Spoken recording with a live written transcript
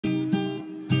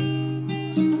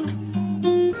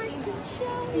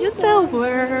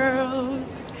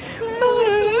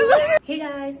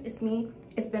guys, it's me.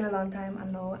 It's been a long time. I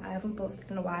know I haven't posted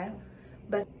in a while,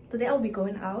 but today I'll be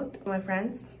going out with my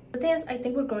friends. The thing is, I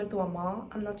think we're going to a mall.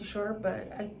 I'm not too sure, but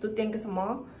I do think it's a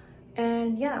mall.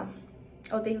 And yeah,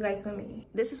 I'll take you guys with me.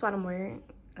 This is what I'm wearing.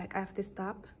 Like, I have this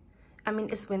top. I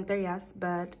mean, it's winter, yes,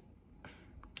 but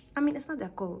I mean, it's not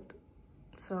that cold.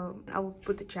 So I will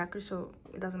put the jacket so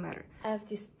it doesn't matter. I have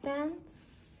these pants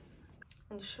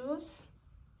and the shoes.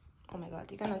 Oh my god,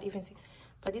 you cannot even see.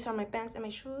 But these are my pants and my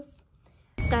shoes.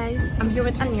 Guys, I'm here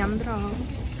with Alejandro.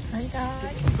 Hi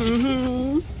guys.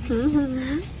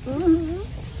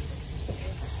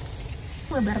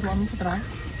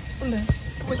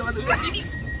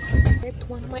 It's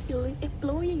one of my elite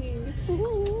employees.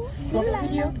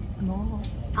 Video? No.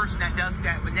 Person that does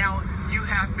that, but now you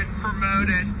have been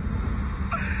promoted.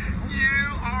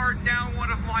 You are now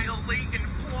one of my elite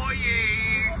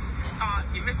employees.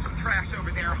 You missed some trash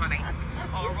over there, honey.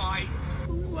 All right.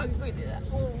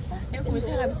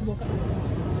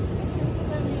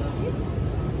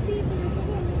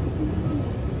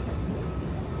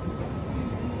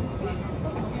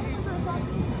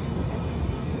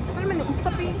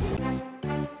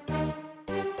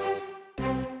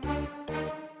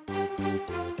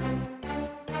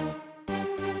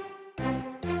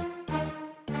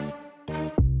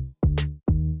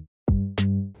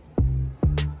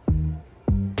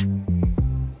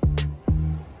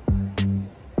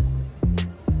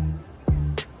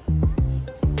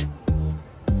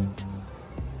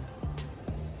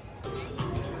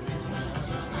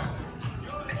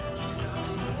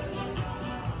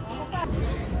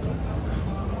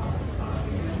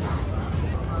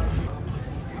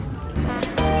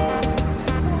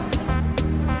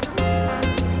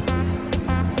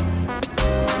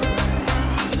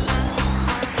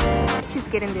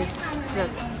 Getting this. Look.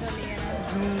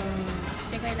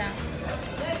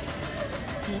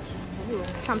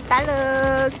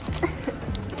 Chantalos.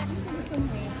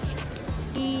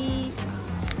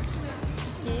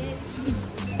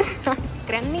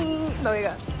 Keren nih. Tahu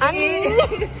ya? Ani.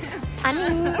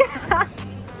 Ani.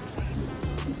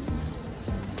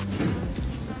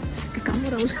 Ke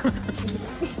kamu Rausa.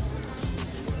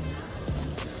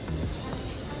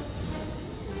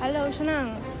 Halo,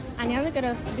 senang. Anyanya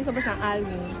kira bisa pesan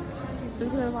almi. Terus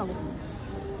kenapa aku?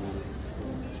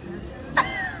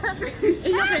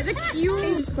 Look at the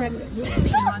cute. It's pregnant. No.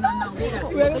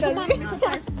 We're gonna be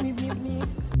surprised. Me.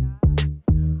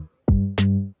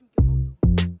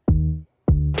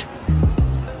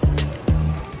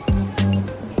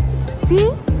 Sì?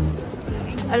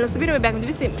 Allora, sapere bene, quando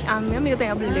viste a mia amica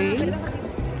tenga lei.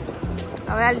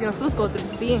 Aveva il nostro scontro,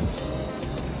 sì.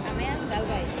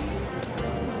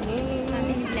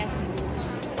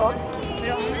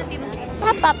 Pero aún así no sé.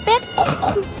 Papá,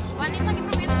 Vanessa, que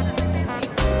proviene de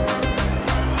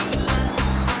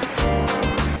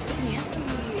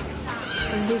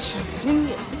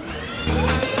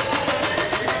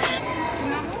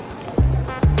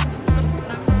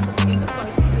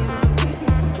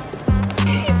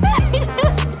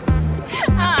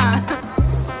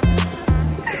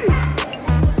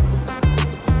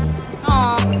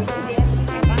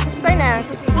Stay nice.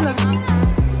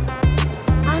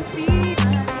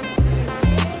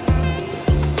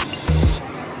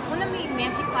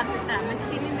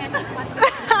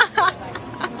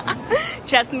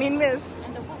 Jasmine, miss.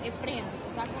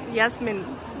 Yasmin.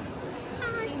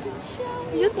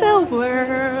 You the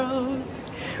world.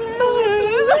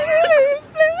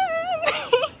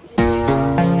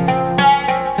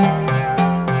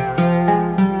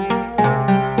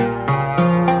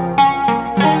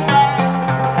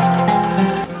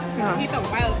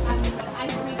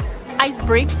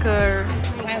 Icebreaker.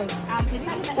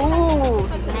 Oh.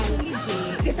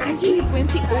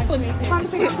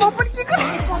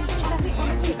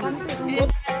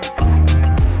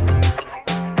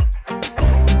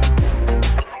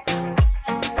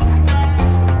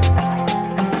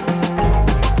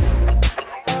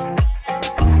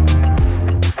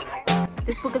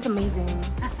 This book is amazing.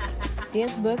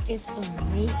 This book is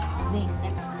amazing.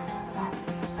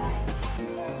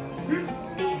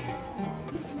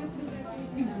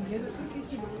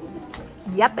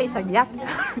 Yep, I said yep.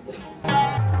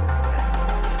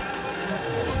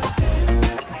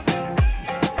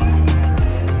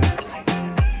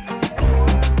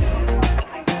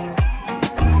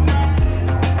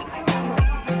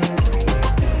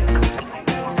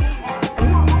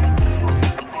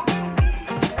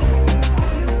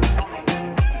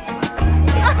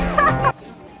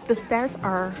 The stairs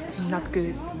are not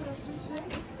good.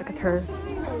 Look at her.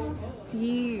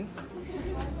 See.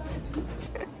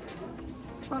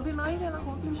 Pag kinain na lang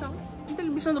konti siya. Yung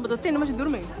television na ba ito? Tiyan naman siya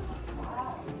durmi.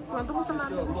 ¿Cuánto cuesta la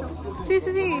mucho? Sí,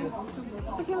 sí, sí.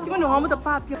 Tipo, nos vamos a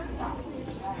tapar.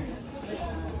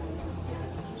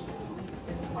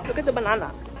 Look at the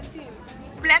banana.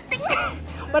 Planting.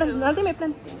 Parang nanti may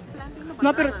planting.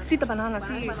 No, pero sí, the banana,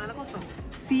 sí. Banana ko to.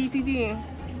 Sí, sí.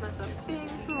 Masarap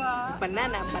suwa.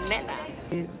 Banana, banana.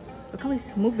 Look how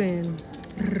it's moving.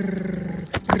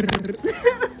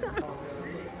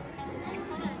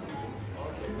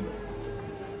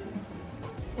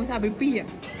 Kung sabi Pia.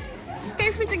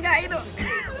 Kaya fit yung gaya doon.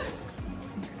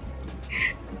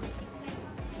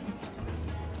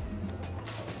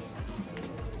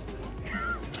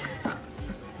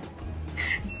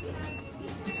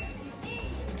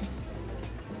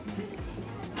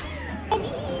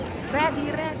 Ready.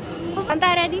 Anta,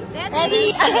 ready?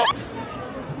 Ready.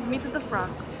 Meet at the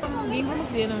front. Game mo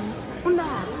mag-din lang. Unda.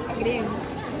 Game.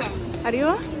 Are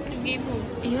you? Game mo.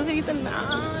 You're really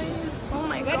nice. Oh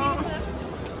my god.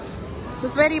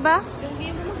 Gusto ready ba? Yung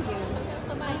game mo mag-din.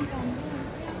 Sabahin ka.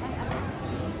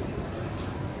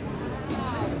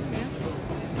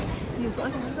 You're so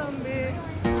handsome, babe.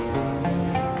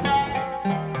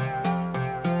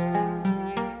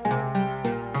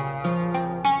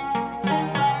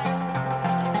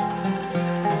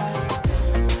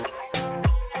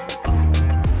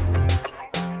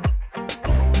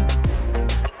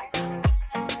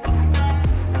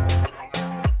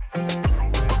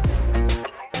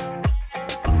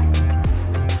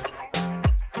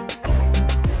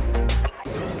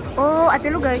 Oh, ate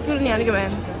lugar kul ni ano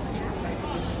gamen.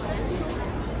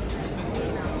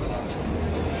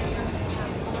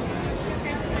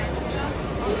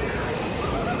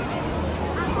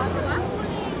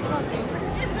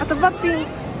 Ato ba pink?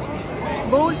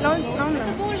 Bold, no.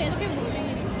 Boleh, itu kayak boleh.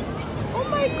 Oh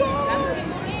my god.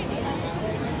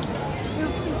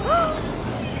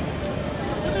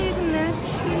 Look at that.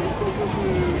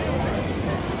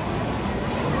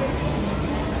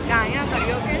 Kaya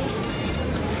tayo ke?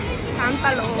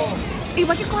 Cántalo.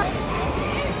 Iba que corre.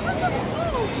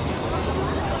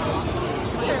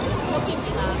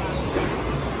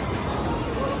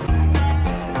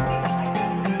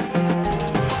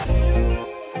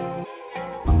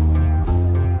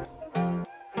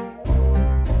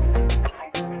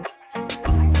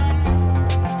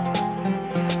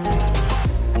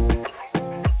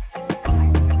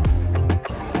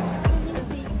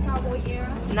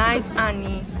 Nice,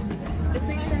 Annie.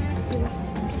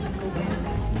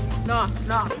 No.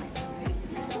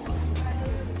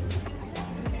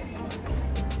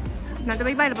 Nanti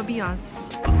bye-bye lah, Beyonce.